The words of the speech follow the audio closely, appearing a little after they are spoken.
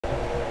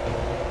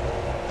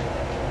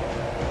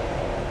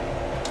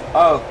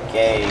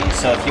Okay,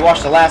 so if you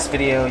watched the last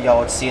video, y'all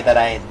would see that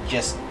I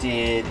just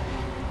did.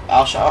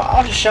 I'll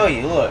just show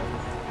you. Look,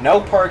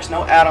 no perks,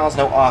 no add-ons,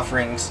 no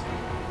offerings,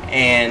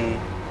 and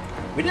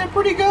we did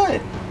pretty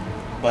good.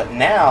 But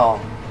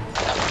now,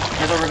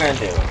 here's what we're gonna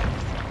do.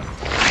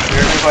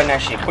 We're gonna go ahead and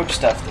actually equip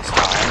stuff this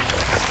time.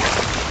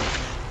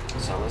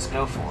 So let's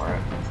go for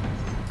it.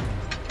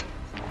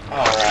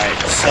 All right,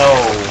 so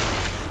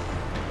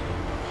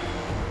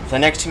for the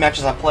next 2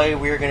 matches I play,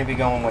 we're going to be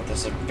going with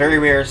this very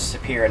rare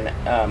superior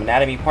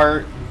anatomy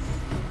part.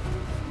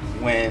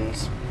 When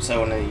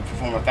you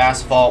perform a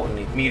fast vault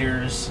with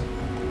meters,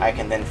 I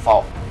can then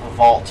vault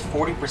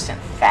 40%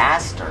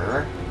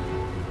 faster,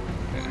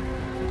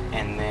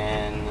 and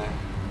then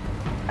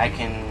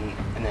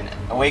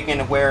awaken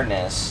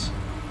awareness.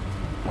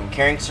 When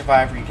carrying a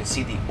survivor, you can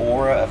see the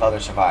aura of other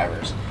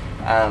survivors.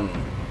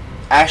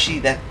 Actually,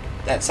 that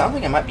sounds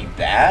like it might be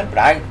bad, but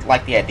I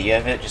like the idea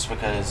of it just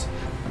because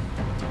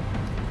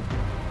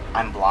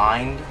I'm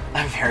blind.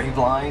 I'm very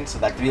blind, so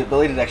like the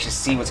ability to actually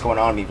see what's going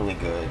on would be really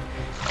good.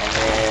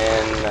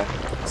 And then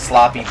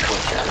Sloppy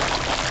Butcher.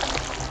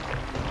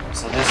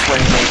 So this way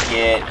they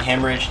get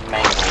hemorrhage and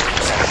mangled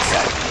for 7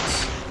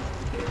 seconds.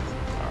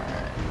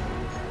 Alright.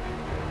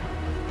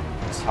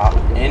 Let's hop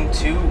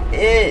into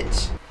it.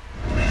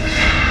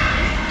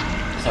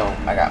 So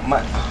I got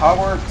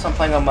Hogwarts I'm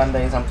playing on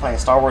Mondays, I'm playing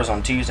Star Wars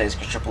on Tuesdays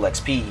because triple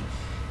XP.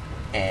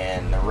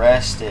 And the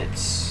rest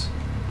it's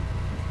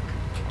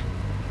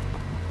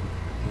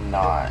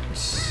not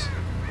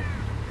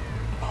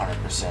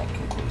 100%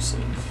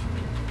 conclusive.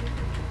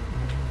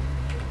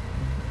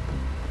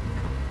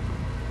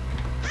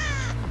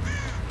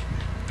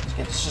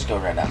 Let's just go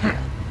right down here.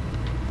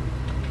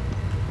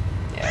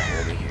 Yeah, I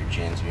already hear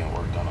Jen's being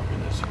worked on over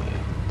this way.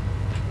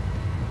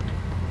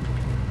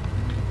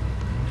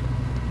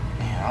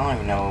 Man, I don't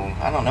even know.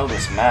 I don't know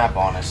this map,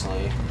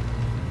 honestly.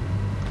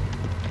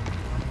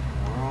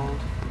 World.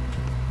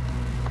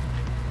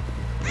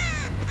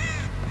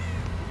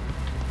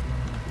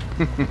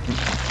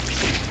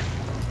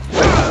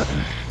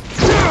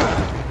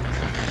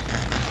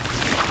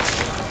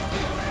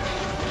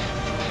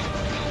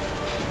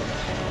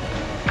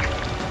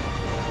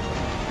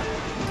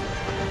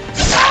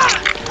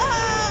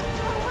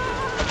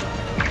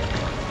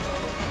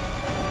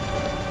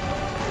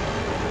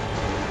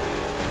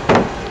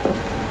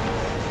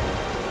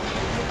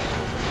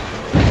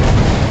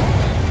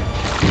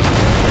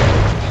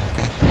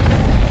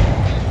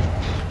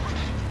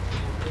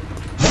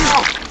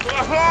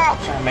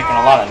 Making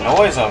a lot of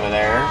noise over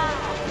there.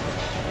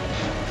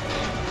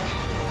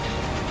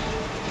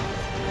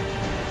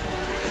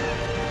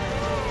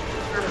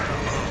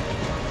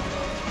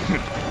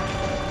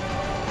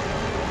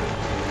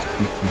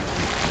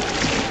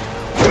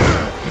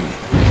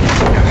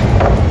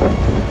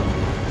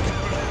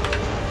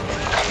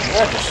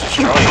 Yeah, just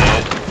destroy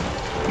it.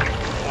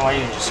 Why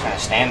you just kind of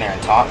stand there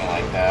and taunt me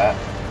like that?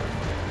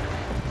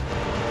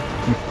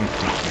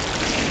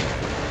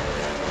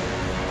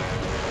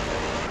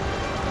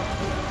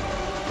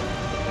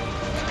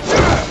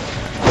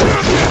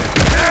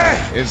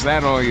 Is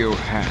that all you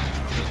have?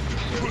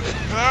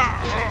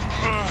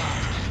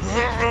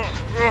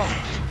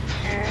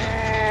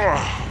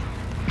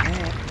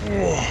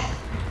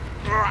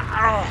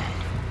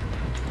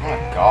 Oh my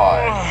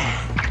god.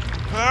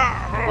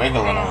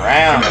 Wiggling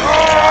around,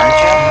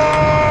 aren't you?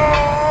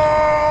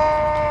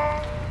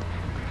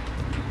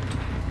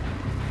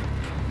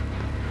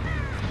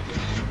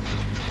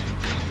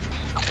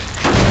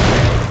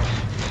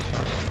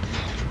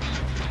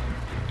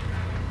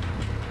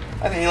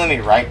 I think he let me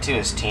right to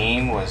his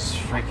team was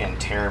freaking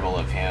terrible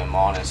of him,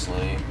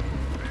 honestly.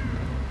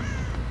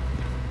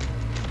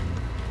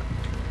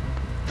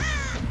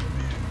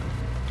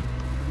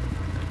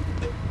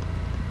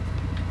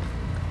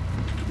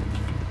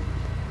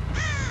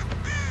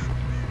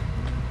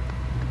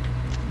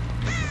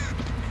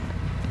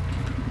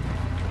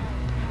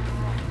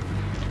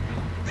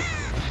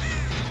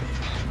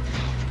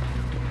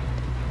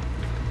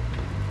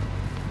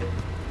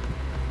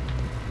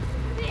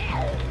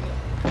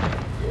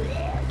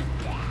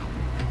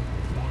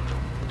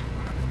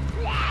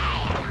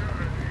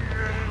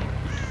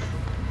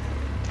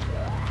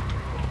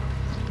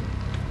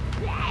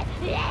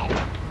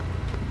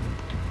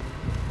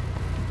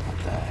 What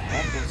the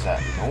heck is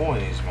that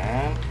noise,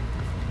 man?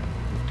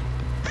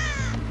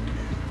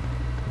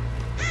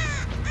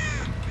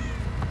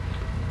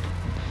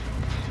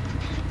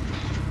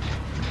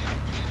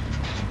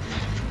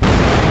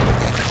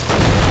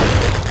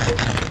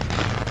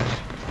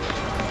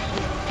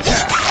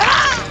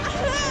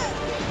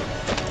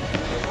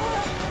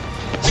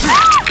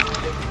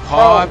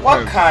 Bro,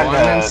 what kind of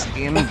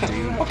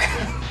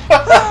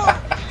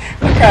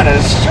what kind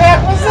of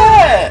strap was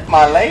that,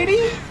 my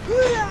lady?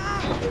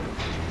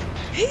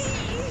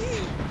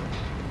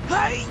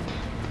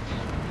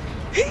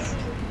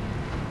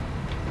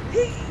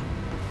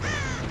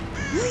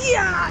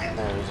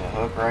 There's a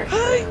hook right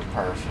there.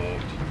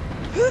 Perfect.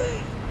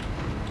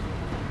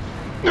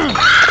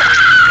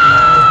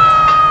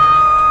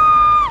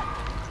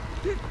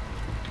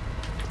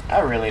 I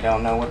really I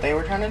don't know what they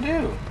were trying to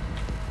do.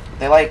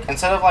 They like,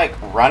 instead of like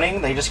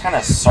running, they just kind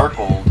of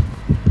circled.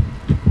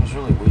 It was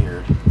really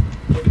weird.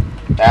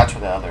 That's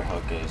where the other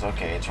hook is.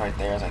 Okay, it's right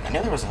there. I was like, I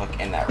knew there was a hook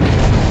in that room.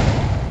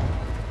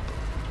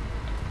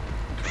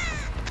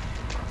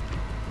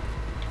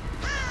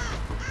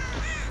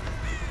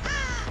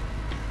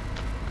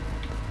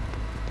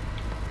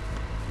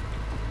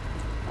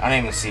 I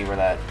didn't even see where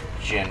that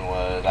gin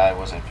was. I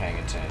wasn't paying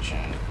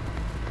attention.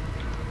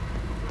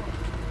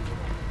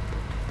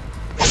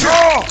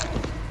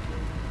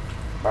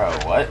 Bro,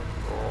 what?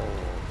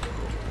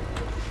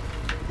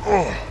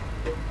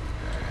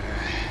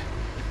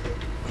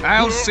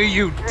 I'll see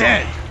you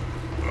dead.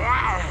 There's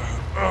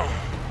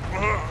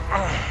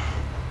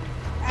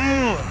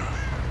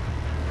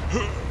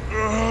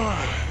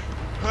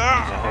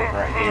a hook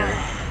right here.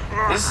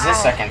 This is his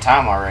second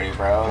time already,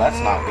 bro. That's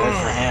not good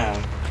for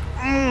him.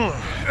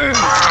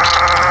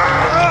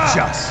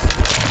 Just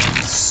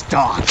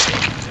stop.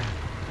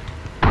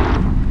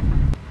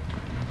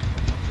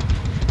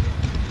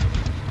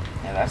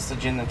 Yeah, that's the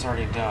gin that's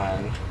already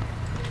done.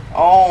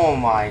 Oh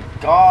my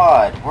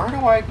god, where do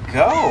I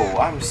go?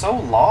 I'm so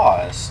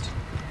lost.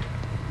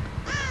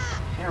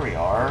 Here we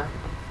are.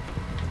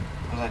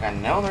 I was like, I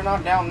know they're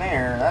not down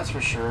there, that's for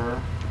sure.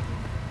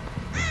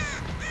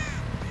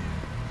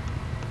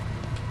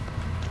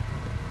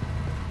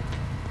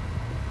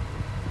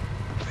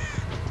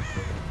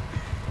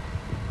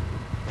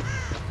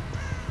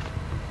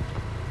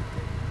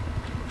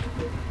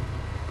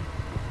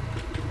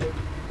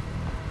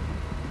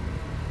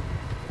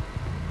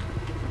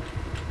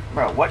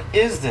 Bro, what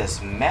is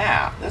this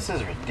map? This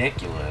is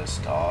ridiculous,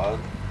 dog.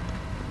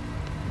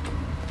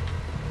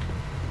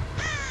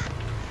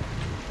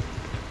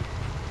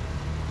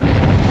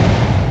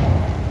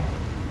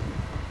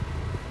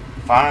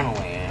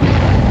 Finally,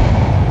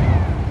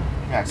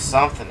 I got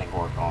something to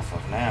work off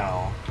of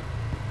now.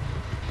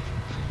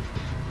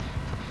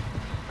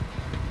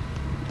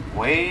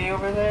 Way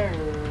over there.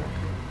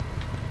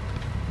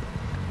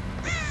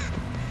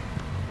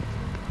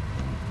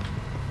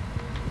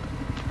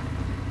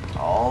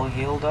 All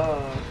healed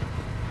up.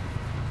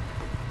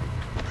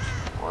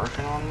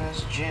 Working on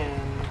this gin.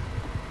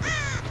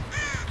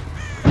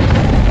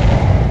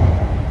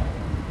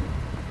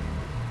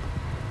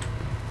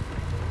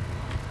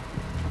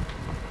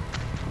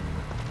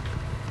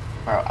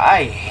 Bro,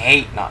 I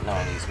hate not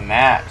knowing these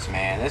maps,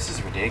 man. This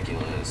is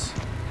ridiculous.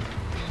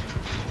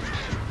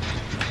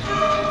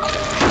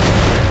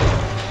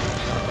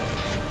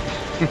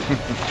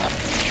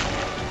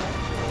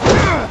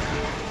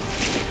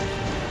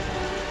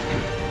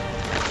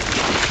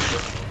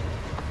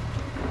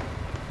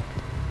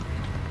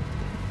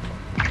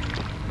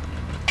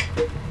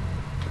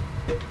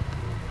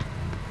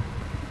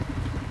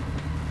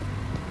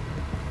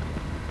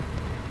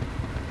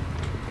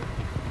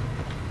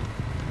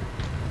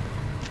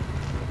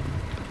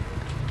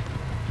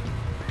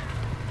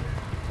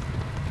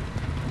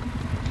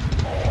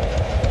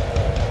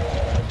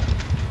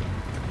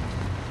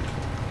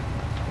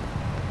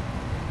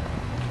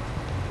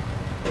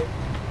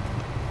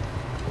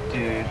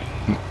 Dude.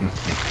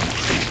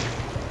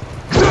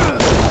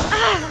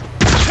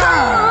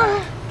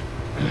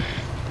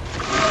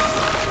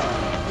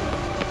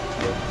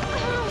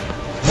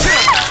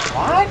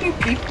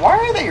 Why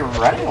are they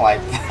running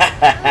like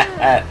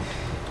that?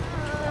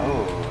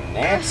 Oh,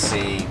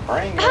 Nancy,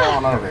 bring it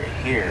on over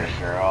here,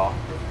 girl.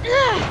 You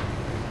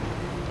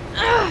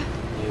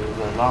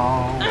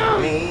belong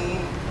with me.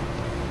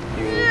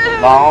 You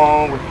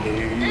belong with me.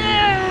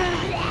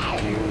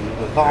 You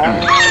belong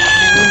with me.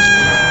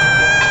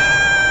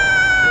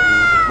 You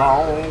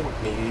belong with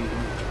me.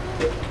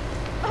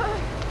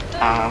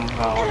 I'm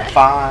gonna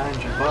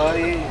find your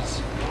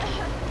buddies.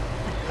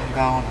 I'm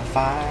gonna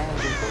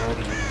find your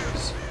buddies.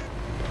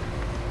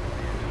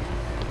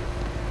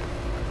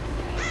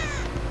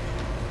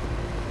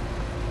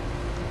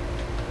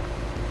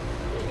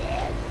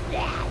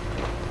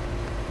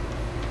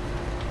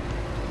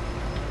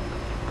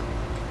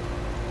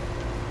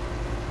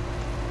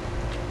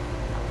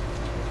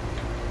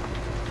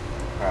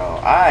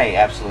 Bro, I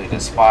absolutely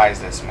despise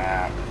this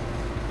map.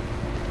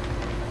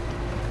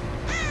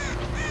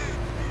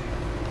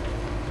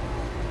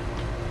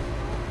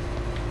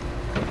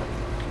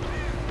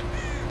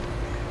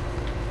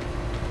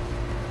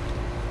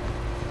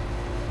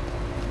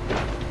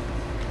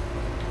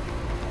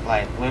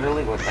 Like,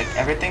 literally, like,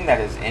 everything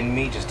that is in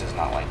me just does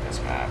not like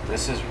this map.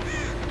 This is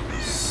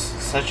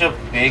such a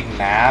big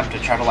map to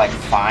try to, like,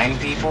 find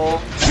people.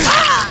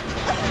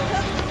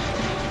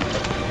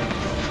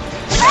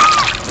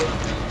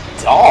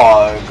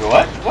 Dog,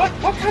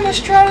 what kind of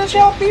strategy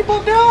y'all people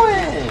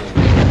doing?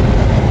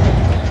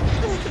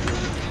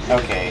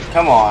 Okay,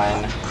 come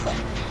on.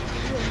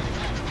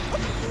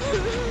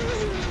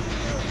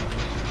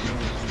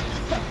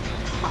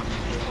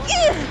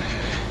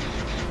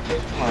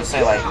 I'm gonna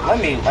say,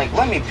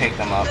 let me pick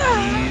them up,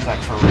 please, like,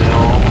 for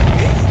real.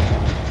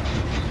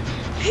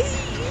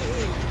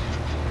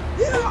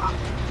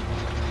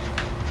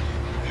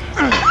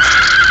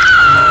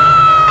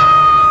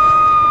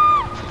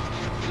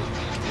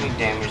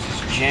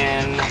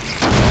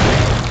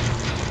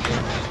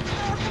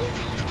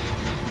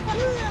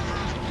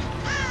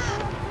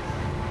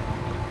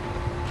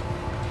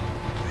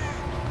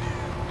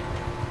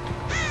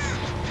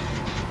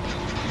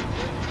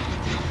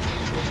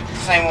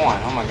 the same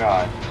one. Oh my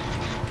god.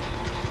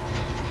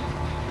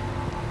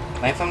 I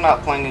think I'm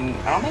not playing.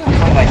 I don't think I'm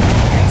playing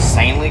like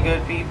insanely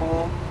good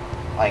people.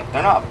 Like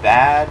they're not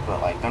bad,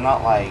 but like they're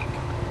not like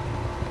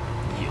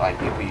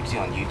people you see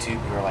on YouTube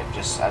who are like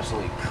just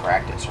absolutely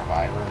cracked at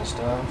Survivor and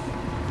stuff.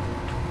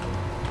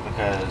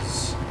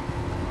 Because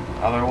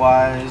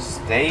otherwise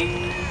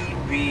they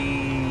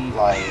be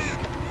like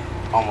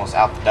almost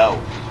out the dope.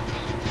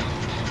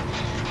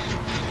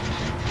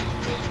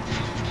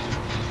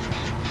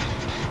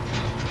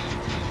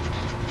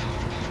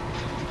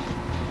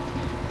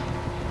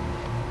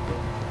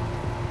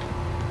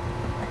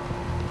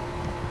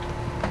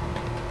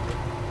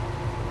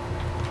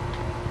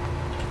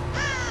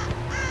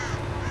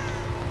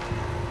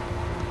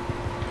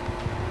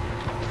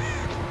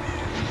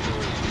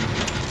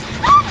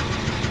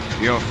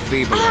 Your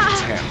feeble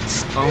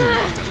attempts only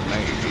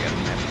delay the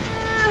inevitable.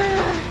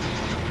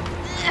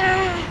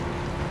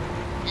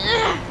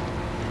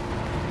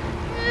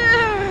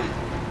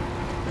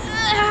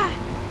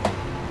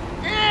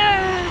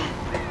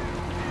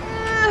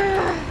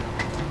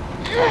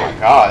 Oh my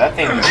god, that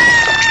thing,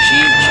 she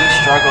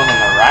struggled in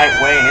the right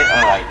way and it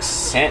like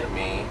sent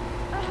me.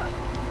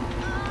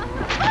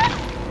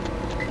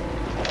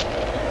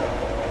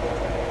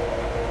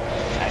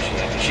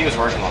 Actually, I think she was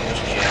working on this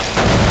gym.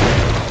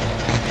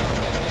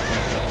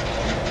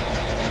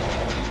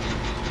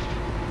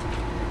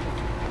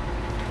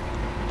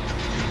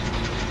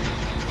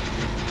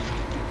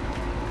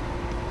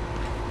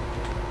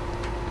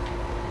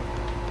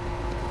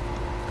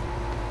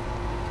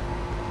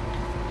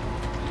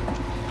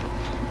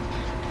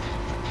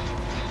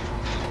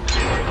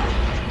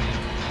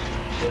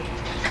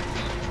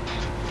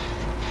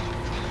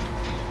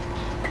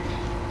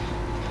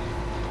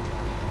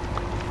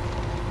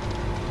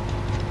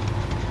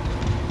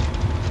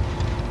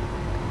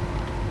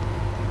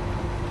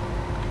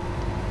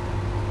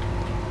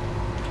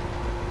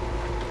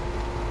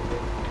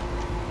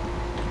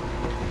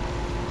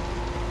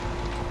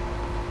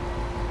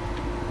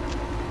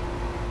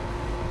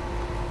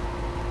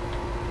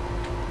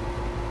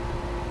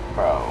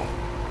 Bro.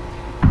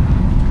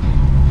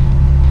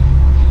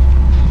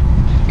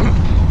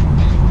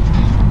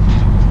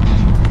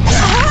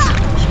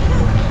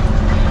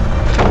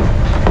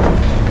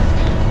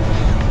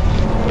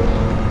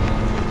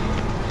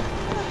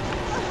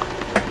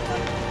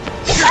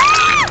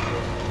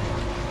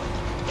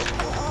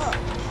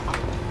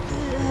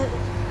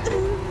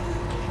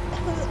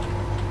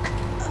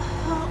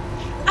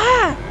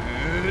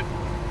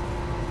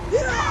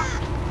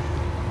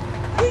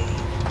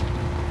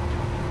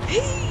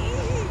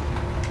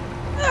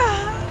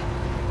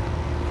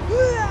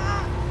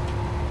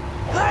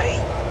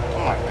 Oh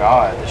my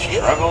god, the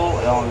struggle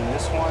on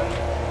this one.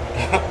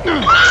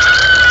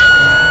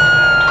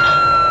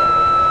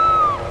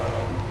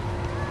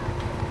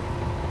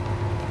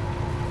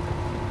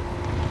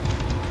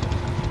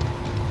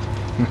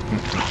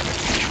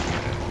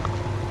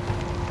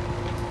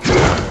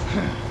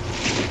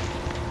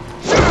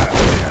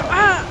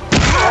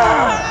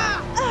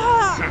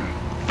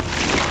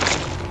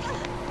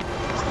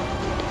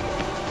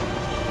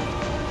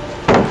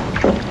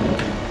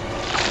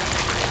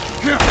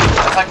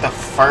 That's like the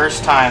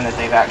first time that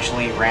they've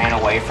actually ran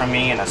away from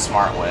me in a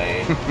smart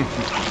way.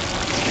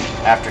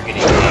 After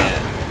getting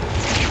hit.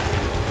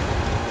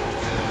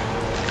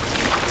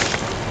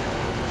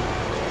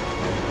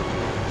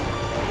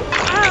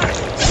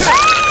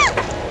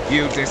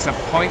 You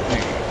disappoint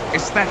me.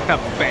 Is that the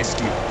best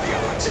you've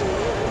got?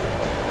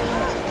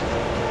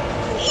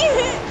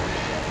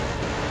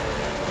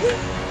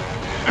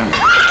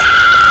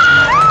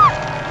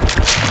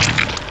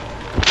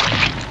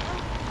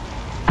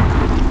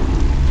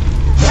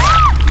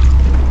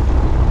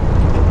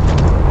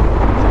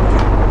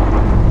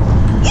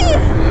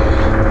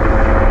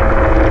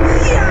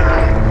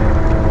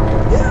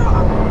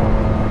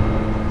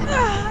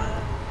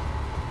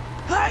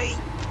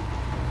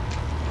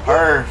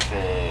 Perfect.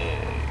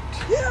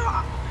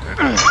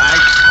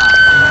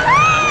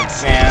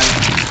 Man,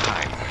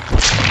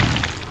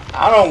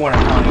 I don't want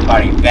to call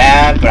anybody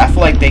bad, but I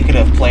feel like they could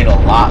have played a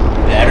lot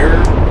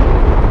better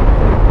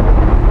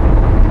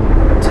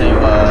to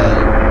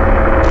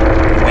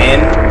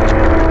win.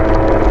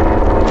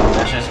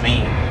 That's just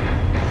me.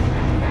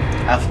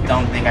 I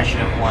don't think I should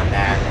have won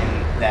that,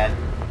 and that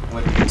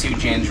with 2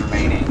 gens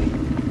remaining.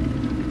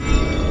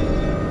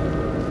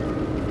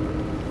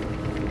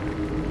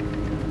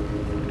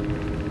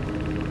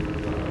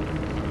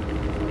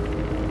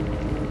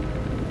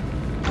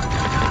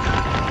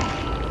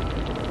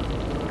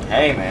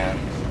 Hey, man.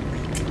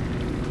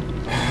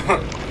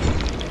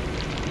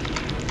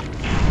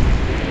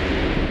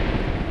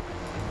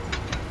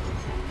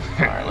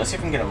 Alright, let's see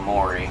if we can get a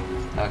Mori.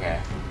 Okay.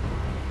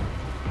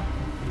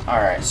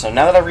 Alright, so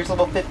now that I've reached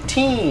level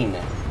 15,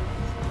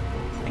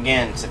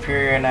 again,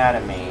 Superior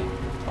Anatomy,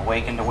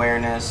 Awakened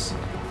Awareness,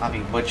 I'll be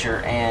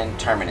Butcher, and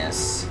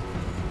Terminus.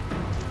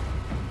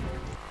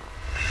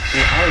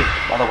 Hey,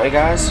 by the way,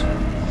 guys,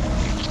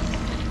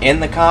 in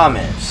the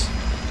comments,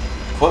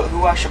 put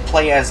who I should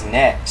play as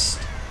next.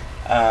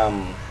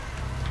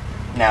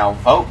 Now,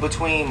 vote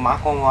between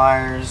Michael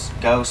Myers,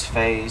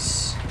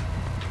 Ghostface,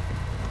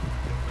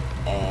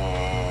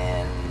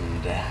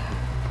 and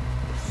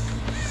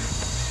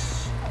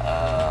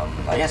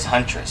I guess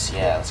Huntress.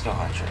 Yeah, let's go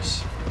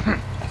Huntress. Okay,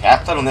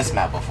 I've played on this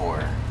map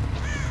before.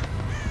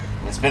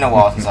 It's been a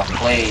while since I've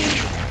played.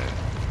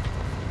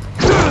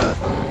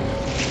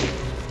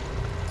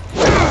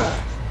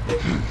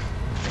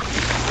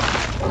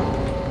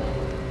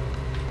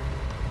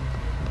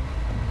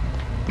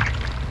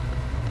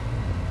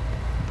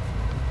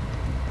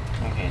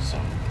 Okay, so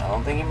I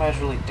don't think anybody's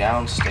really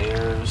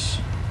downstairs.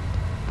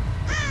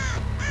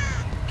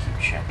 Keep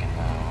checking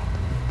though.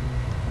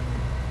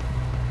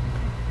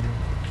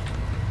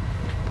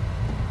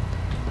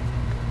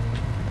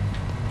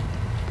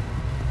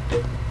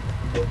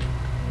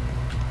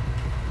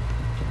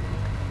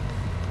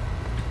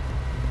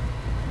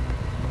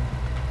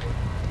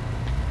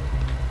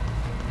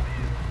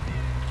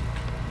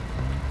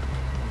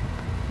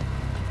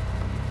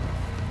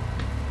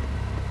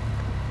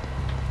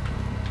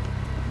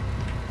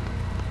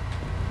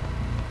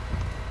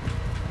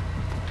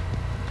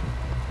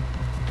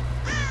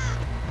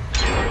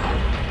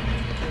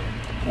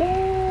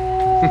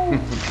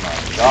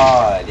 My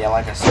God, yeah,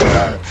 like I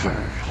said, I'm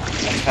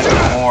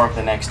expecting more of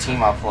the next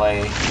team I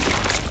play.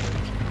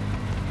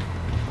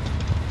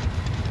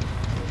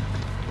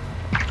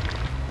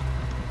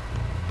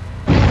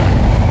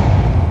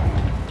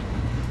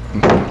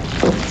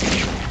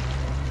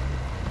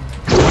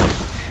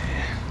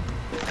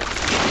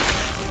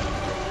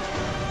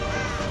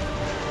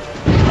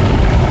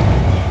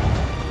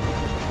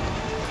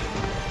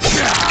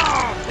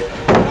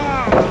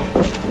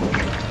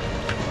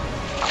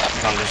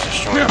 I'm just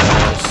destroying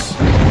this.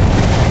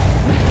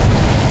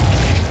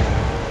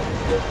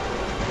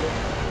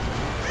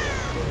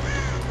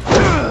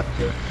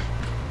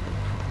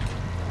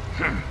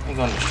 I'm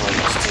going to destroy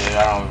this dude. I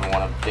don't even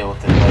want to deal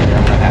with it later.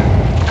 I'm gonna have...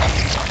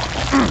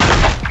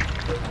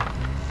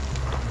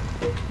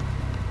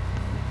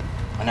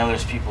 I know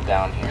there's people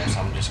down here, so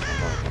I'm just gonna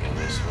go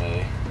this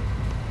way.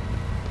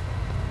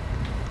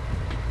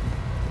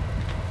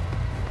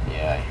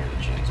 Yeah, I hear the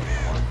gens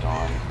being worked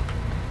on.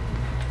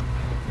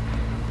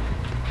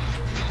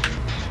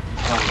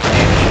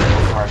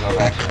 Before I go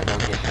back and go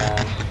get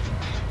them.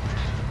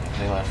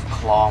 They left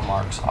claw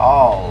marks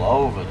all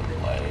over the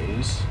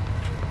place.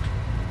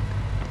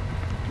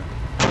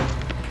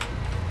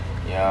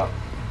 Yep.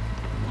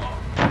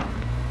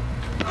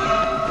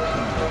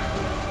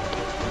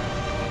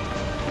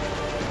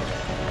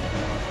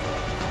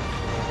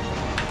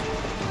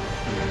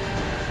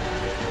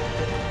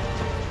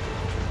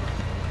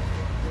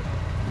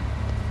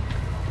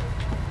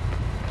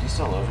 Is he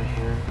still over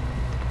here?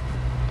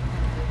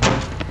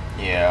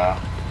 Yeah.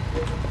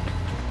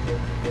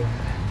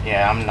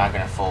 Yeah, I'm not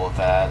gonna fool with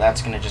that.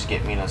 That's gonna just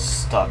get me in a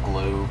stuck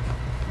loop.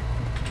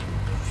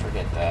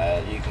 Forget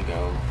that. You can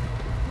go.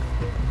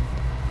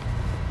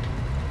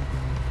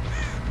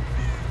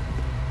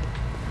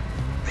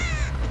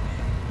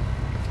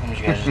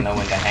 You guys just know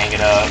when to hang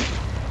it up.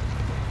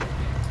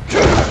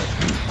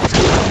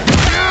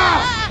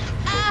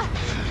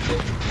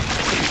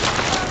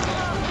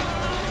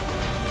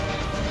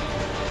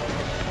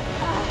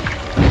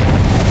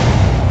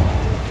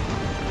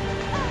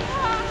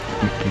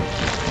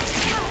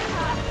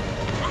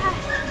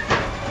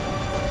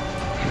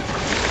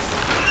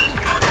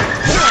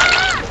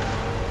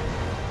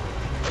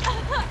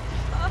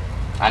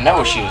 I know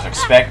what she was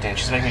expecting.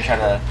 She's making me try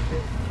to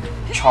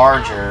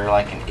charge her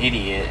like an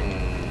idiot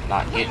and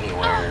not get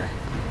anywhere.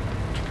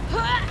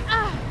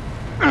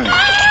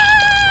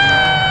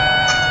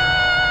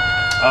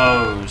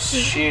 Oh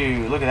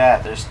shoot, look at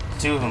that. There's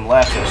two of them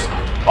left. There's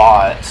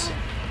bots.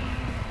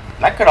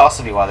 That could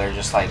also be why they're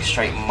just like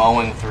straight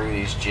mowing through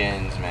these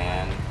gens,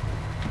 man.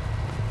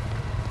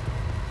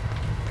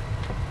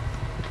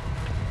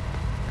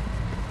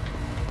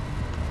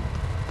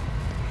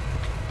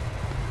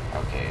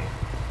 Okay.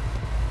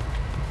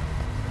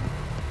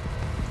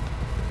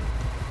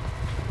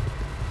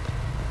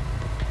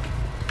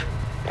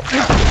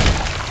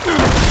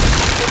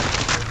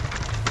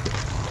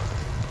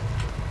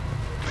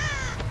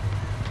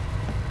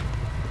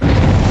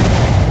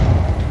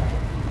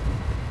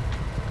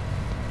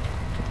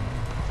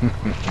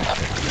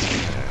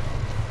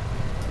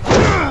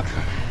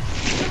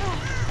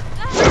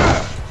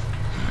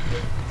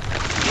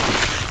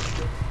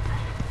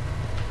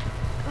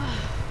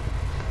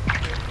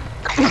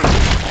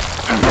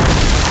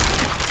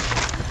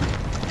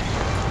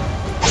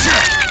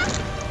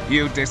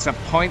 You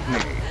disappoint me.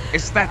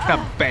 Is that the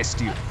best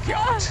you've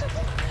got?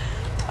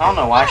 I don't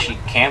know why she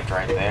camped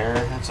right there.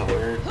 That's a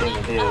weird thing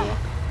to do.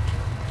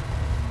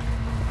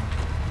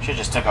 She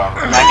just took off.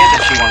 I get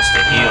that she wants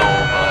to heal,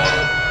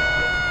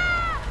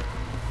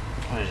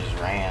 but it just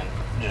ran.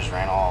 It just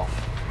ran off.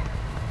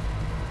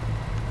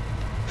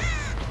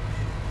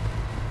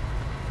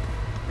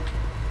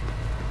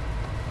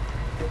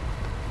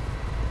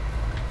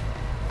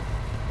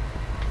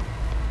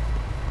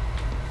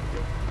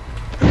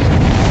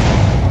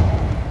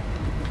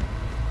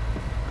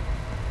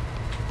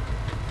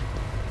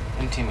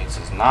 teammates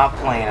is not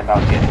playing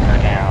about getting her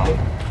down.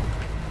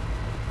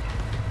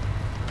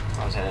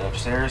 I was headed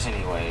upstairs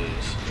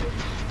anyways.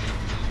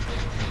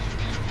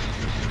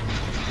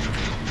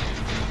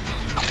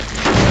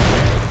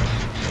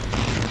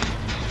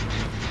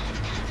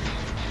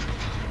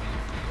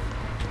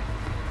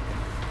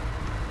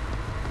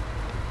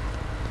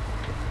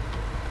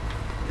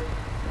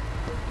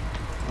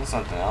 There's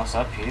something else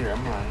up here.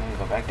 I'm gonna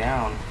go back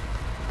down.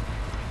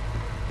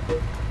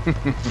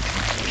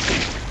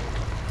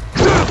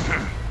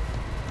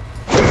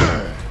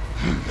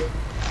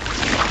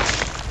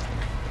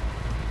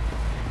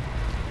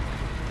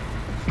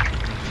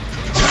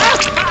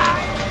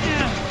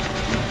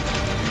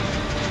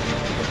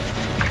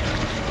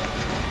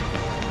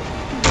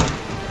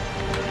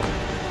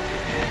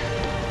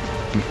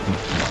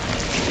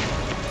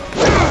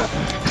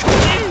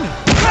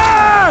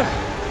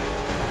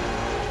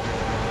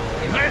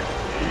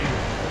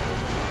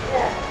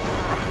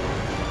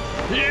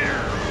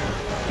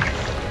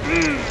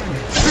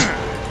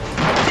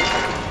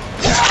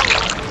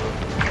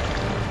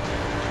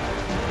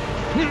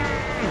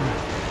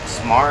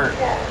 Smart.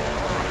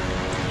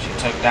 She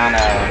took down a...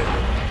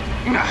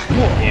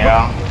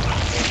 Yeah.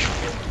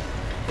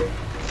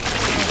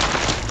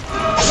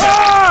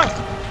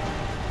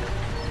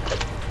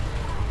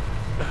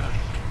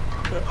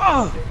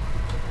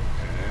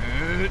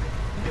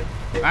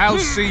 I'll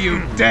see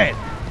you dead.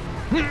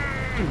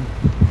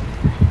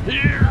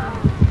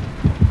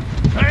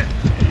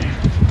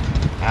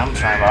 I'm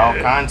trying by all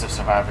kinds of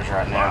survivors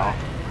right now.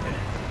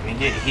 Let me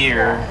get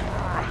here.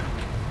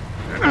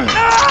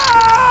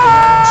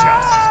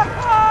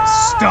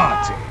 Just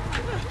starting.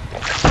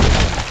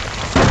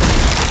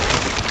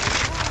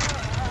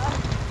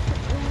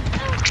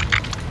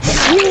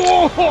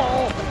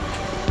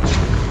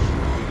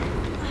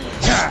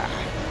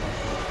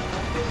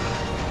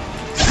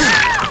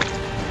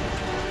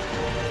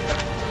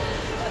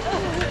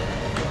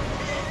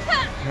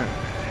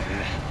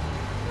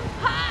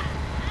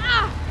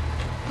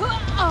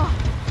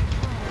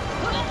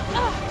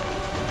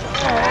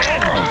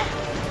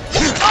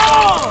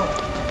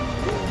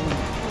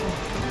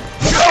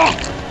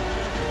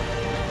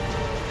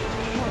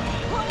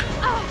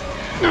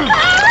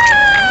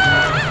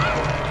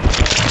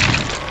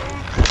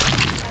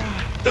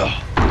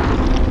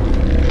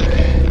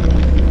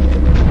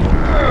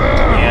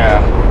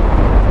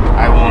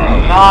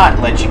 Not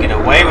let you get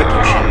away with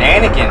your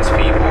shenanigans, people.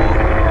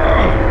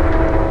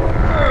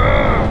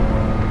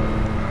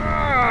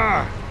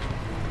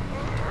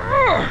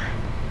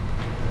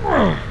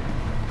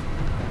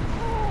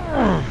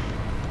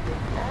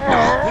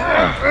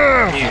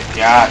 You've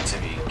got to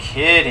be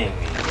kidding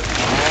me,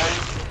 man.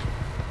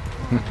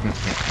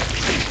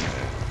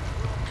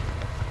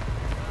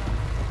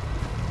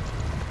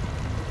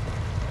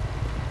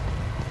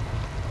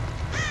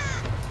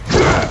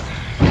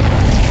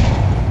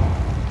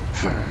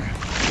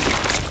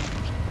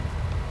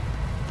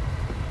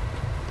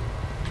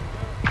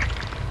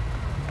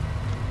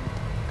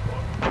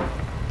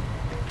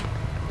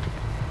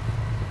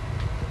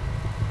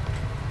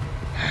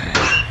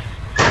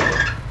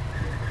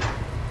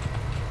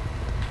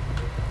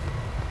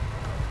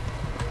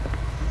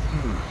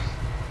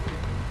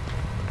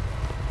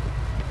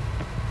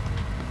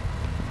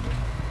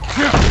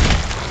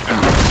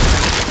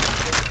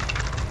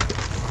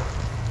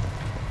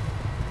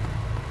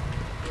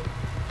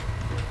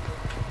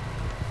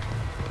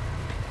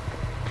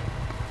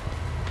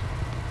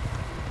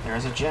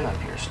 There's a gen up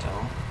here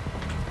still.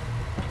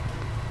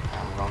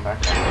 I'm going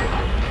back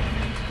down.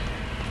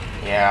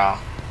 Yeah.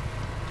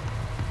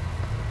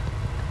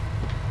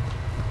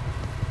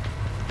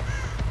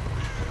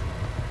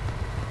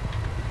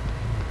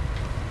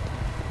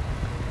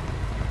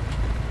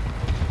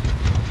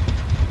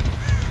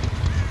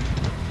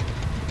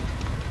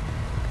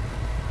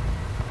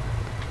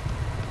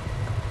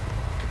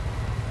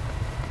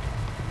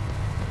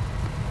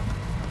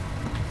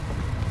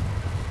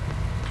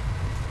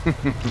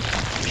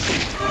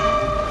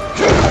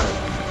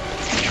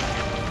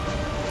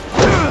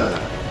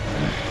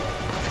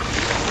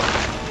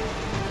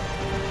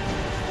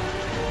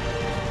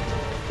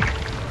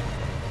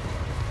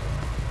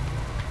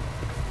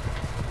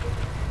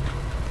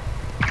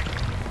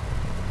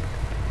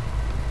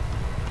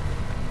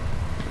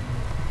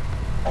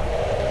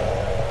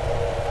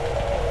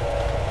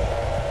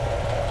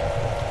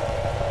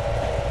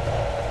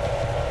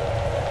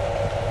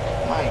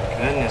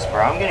 Goodness,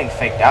 bro, I'm getting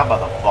faked out by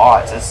the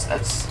bots.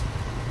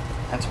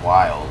 That's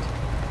wild.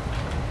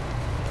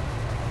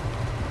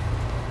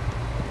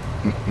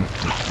 I'm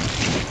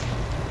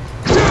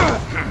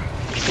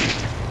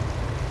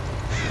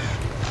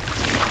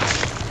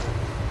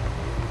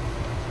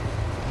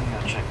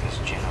gonna check this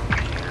gen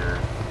over here.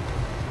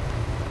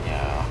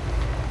 Yeah.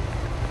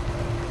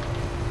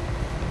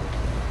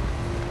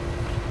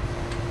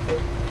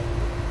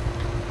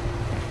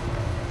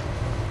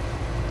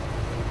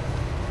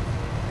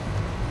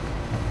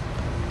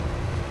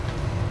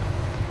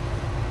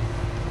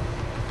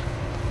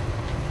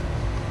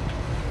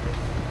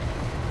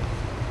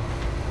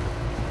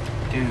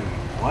 Dude.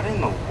 What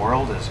in the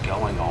world is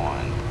going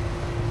on?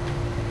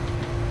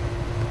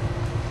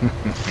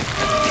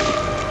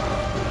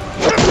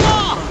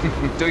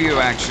 Do you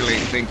actually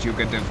think you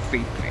can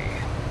defeat me?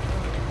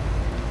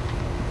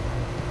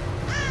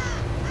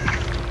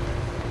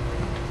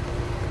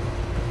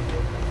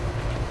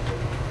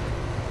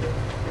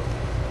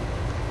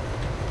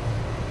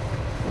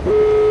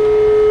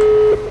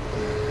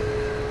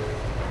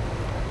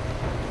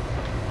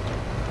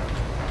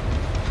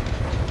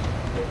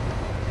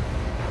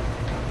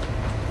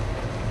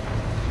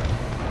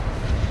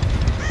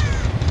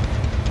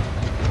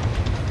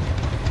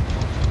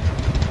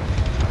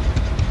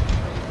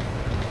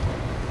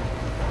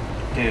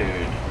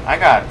 Dude, I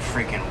got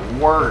freaking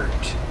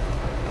worked.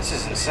 This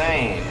is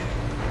insane.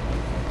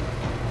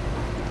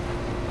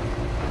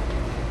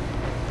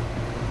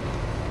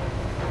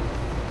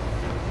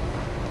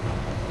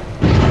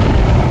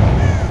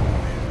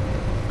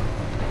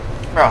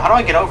 Bro, how do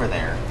I get over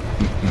there?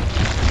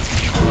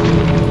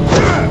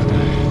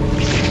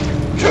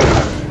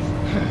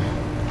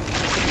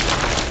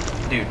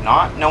 Dude,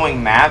 not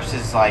knowing maps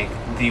is like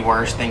the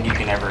worst thing you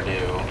can ever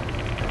do.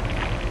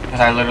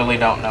 Because I literally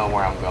don't know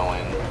where I'm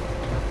going.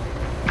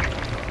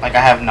 Like, I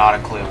have not a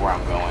clue where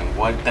I'm going.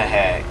 What the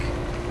heck?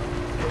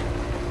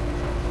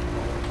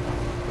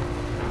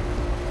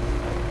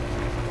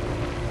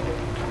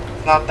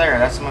 It's not there.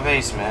 That's my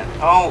basement.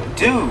 Oh,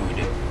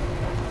 dude.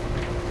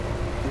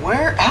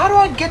 Where? How do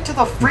I get to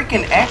the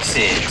freaking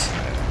exit?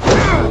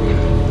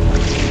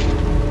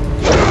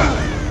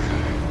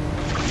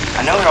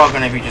 I know they're all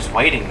going to be just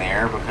waiting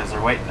there because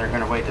they're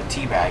going to wait to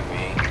teabag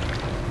me.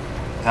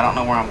 Because I don't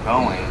know where I'm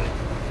going.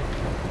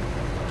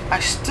 I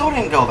still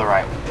didn't go the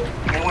right way.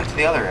 They went to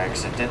the other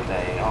exit, did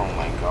they? Oh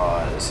my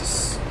god, this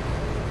is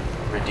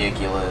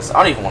ridiculous.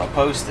 I don't even want to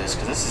post this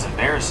because this is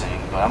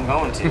embarrassing, but I'm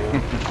going to.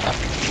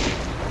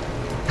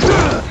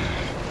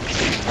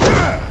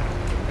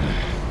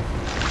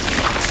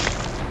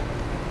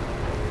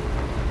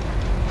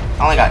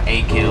 I only got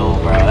 8 kills,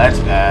 bro. That's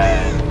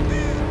bad.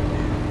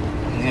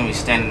 He's gonna be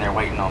standing there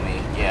waiting on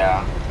me.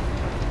 Yeah.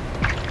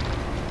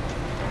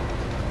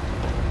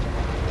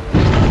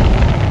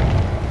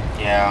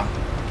 Yeah.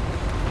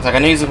 It's like I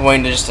knew he was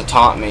going to just to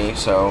taunt me,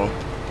 so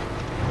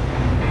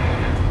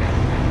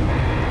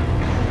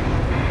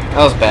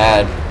that was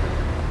bad.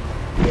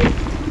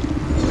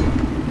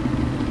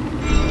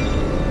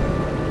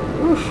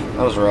 Oof,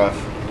 that was rough.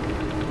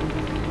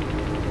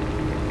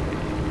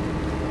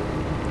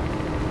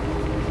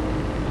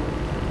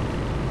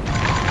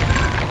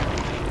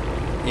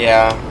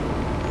 Yeah,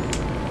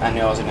 I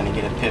knew I wasn't gonna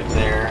get a pip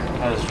there.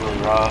 That was really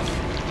rough.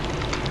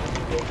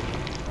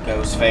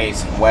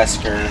 Ghostface and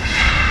Wesker.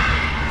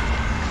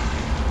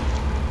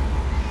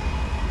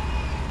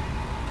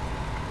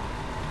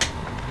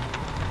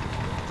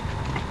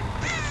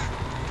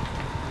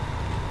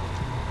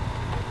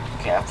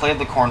 Okay, I've played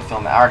the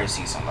cornfield. I already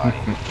see somebody.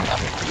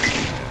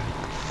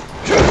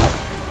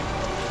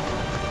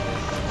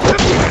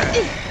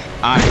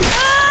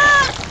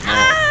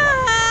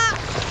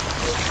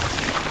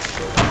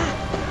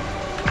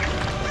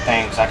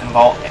 Thanks, I can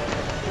vault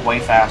way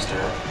faster.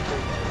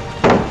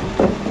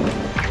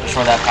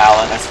 Destroy that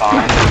pallet, that's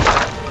fine.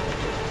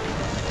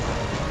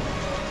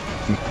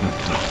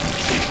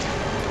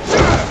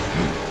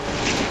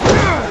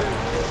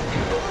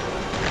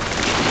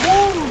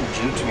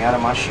 Juked me out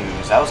of my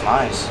shoes. That was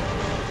nice.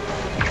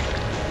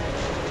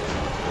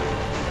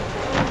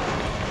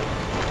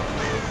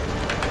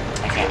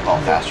 I can't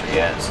vault faster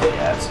yet, so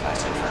yeah, it's a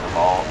nice thing for her to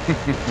vault.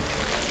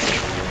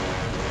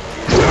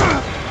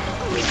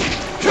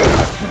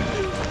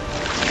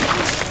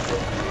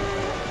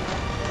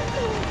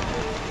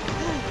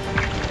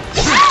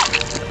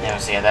 Yeah,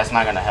 so yeah, that's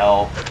not gonna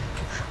help.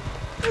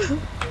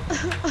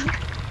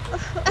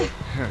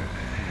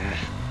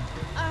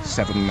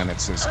 7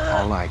 minutes is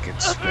all I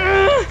could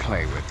spare to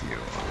play with you.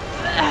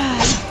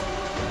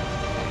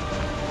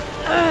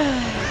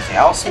 See,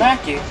 I'll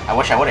smack you. I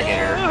wish I would have hit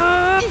her.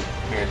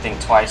 Made her think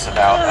twice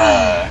about,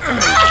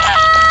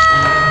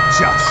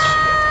 Just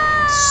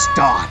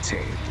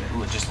started.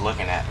 Ooh, just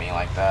looking at me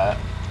like that.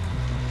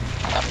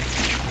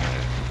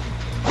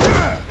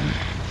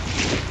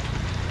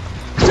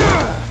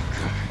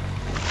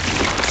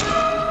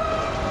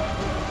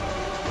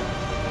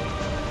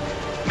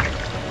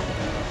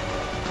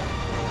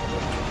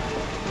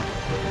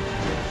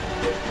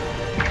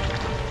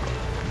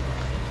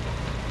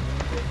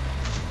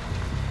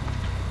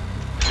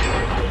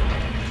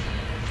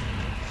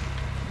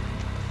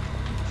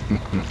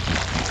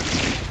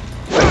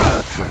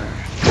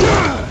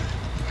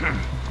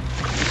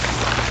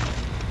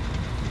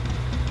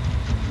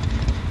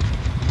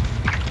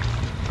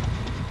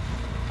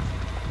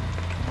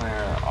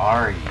 Where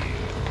are you?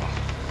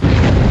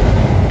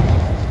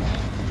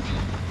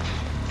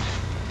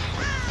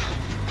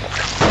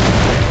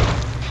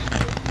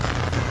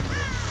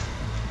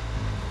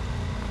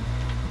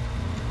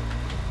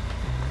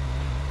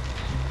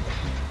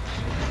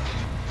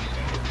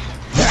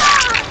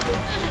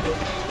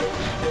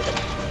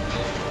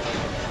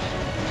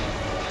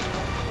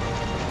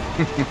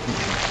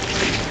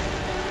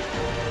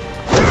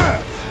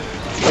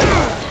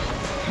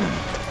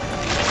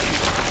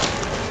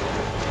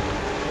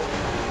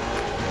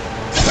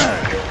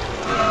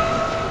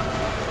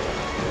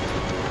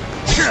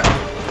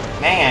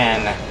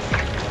 Man.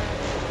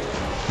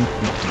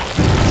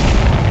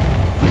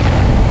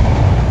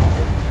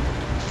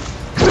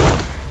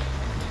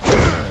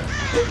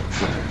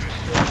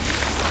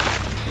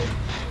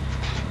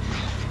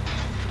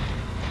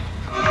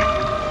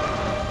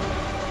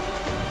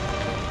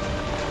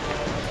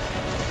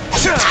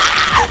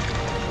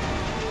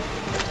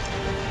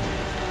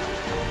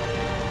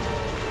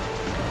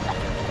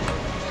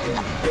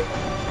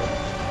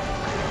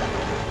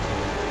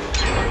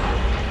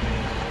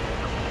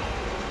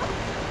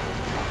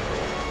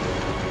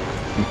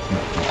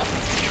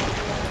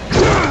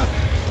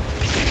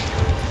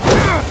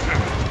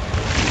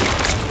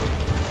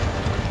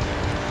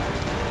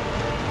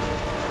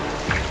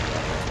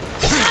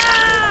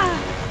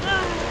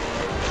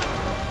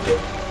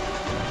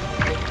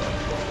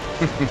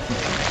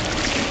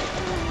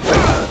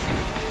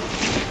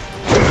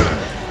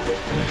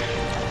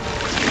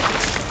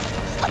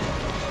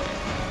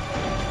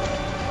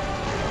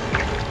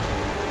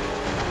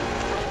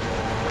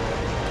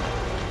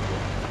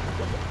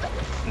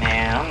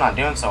 Man, I'm not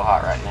doing so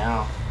hot right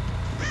now.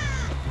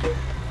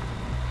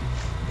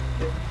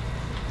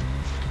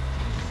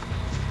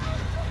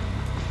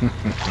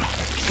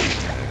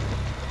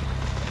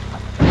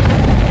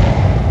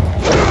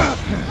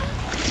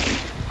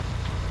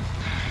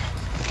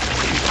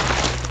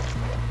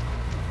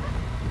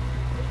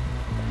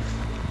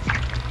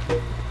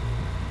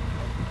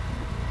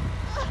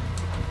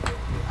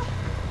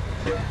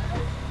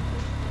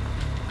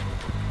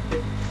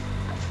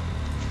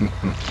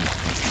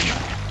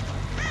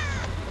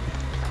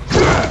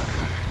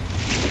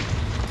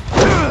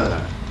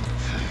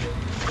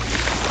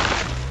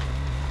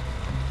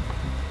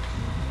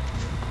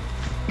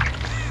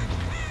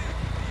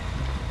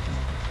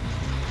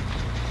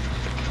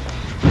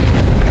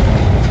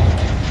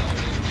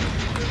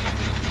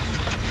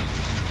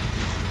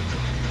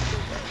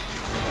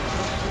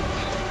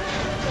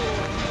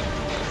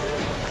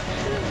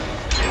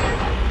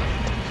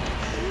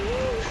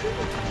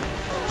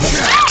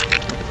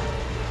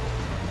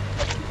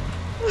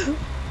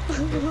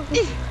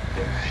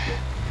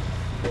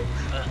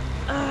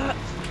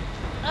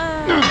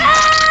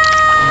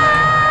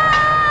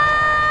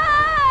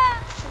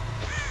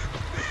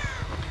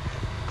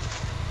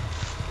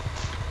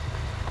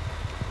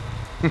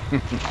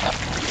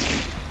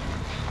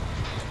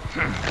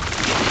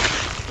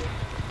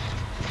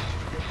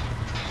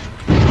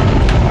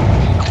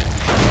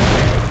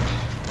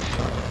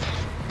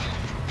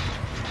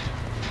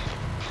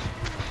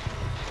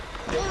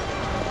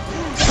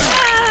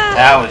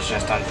 That was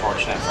just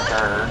unfortunate for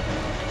her.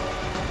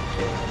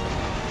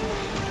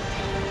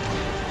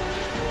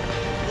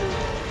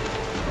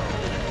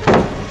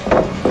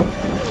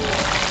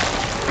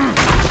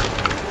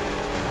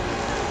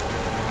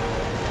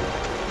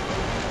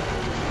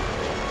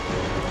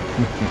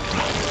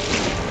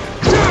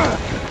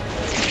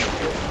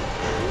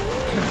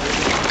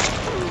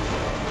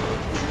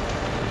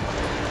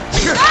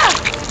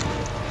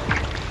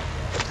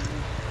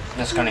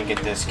 Just gonna get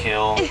this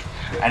kill.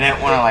 I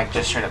didn't want to like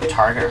just straight up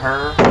target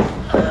her,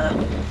 but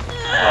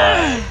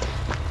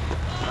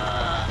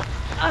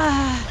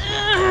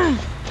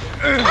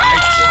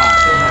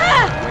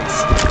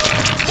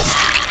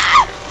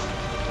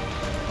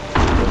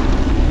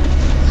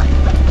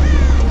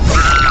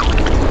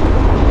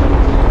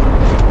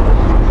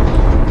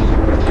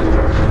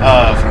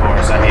of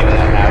course I hate when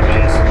that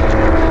happens.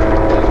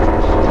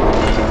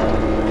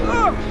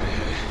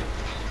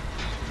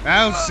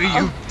 I'll see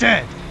you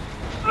dead.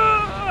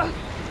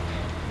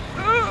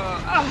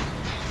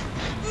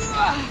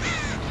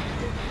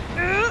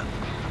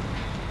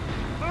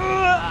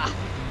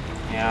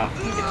 Yeah, let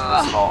me get to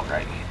this vault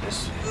right here.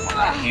 This one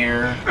right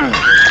here.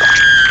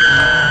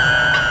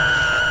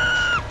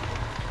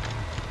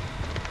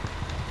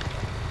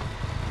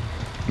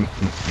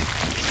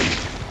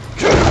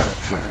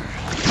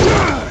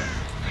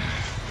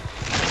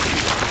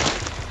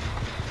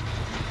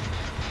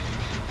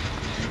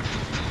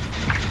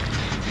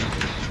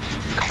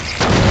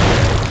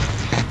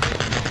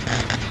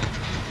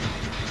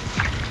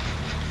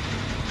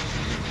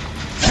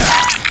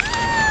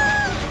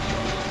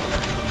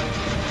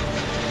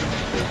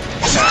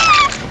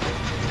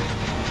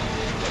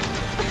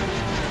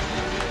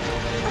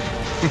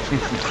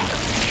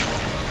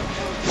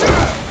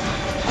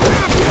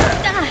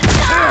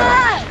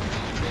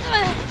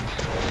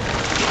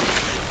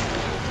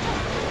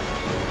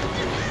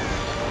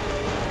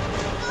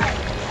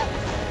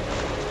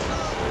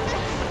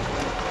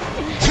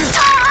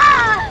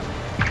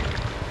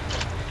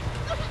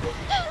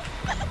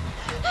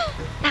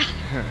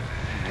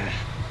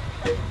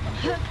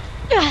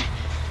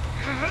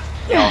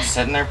 Y'all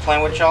sitting there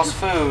playing with y'all's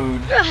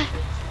food. I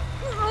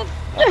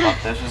thought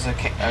this was a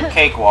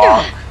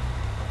cakewalk.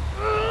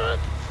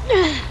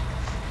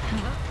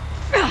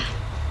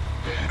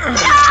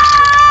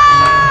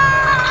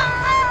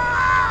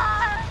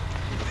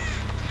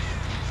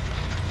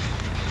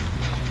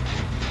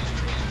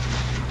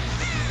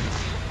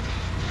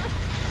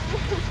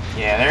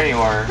 Yeah, there you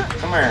are.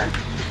 Come here.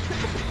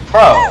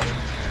 Bro,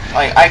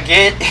 like, I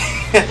get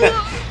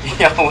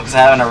Y'all was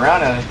having a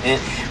run of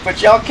it,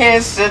 but y'all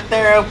can't sit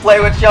there and play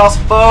with y'all's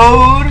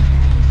food.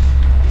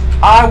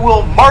 I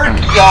will murk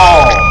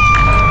y'all.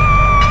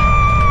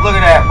 Look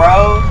at that,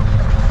 bro.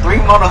 3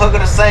 on the hook at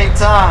the same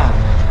time.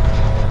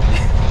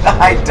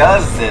 I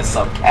does this,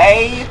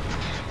 okay?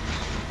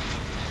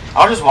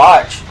 I'll just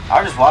watch.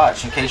 I'll just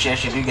watch in case you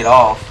actually do get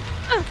off.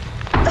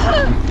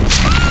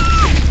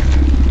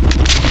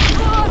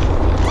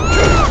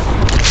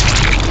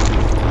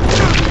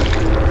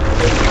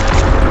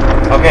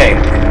 Okay,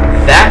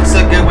 that's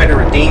a good way to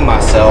redeem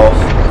myself.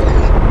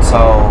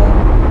 So,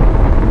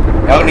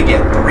 y'all gonna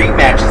get 3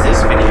 matches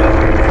this video.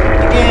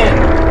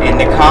 Again, in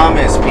the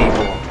comments,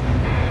 people.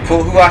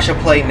 Who I should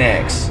play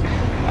next.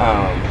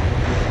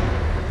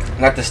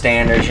 Not the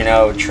standards, you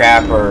know,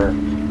 Trapper,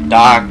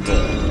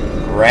 Doctor,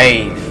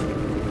 Grave.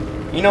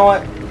 You know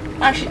what?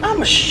 Actually, I'm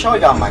gonna show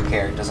y'all my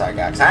characters I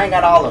got, because I ain't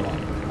got all of them.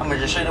 I'm gonna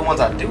just show you the ones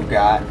I do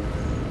got.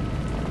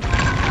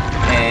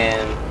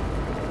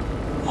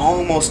 And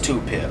almost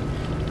 2-pip.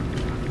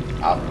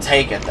 I'll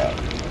take it though.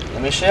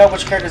 Let me show you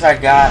which characters I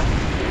got.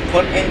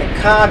 Put in the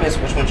comments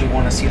which ones you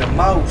want to see the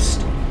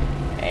most,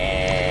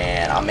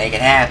 and I'll make it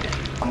happen.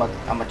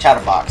 I'm a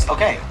chatterbox.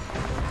 Okay,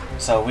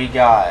 so we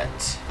got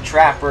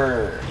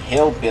Trapper,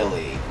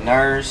 Hillbilly,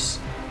 Nurse,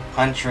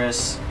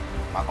 Huntress,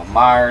 Michael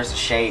Myers, the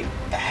Shape,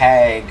 the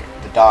Hag,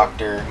 the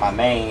Doctor, my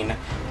main,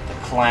 the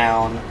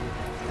Clown,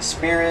 the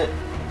Spirit,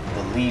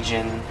 the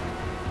Legion,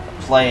 the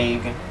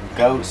Plague,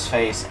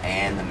 Ghostface,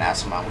 and the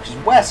Mastermind, which is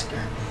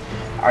Wesker.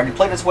 I already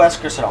played as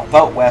Wesker, so don't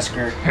vote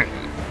Wesker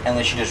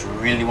unless you just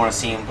really want to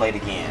see him played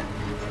again.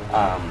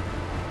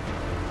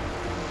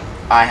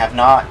 I have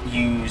not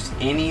used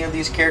any of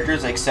these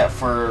characters except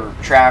for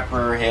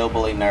Trapper,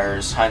 Hillbilly,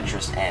 Nurse,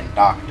 Huntress, and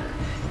Doctor.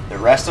 The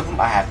rest of them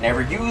I have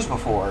never used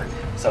before,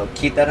 so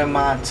keep that in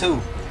mind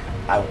too.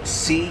 I will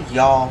see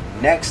y'all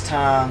next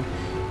time.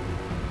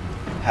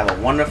 Have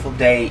a wonderful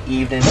day,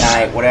 evening,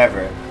 night,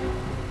 whatever,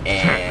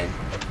 and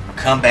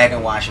come back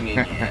and watch me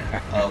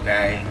again,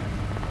 okay?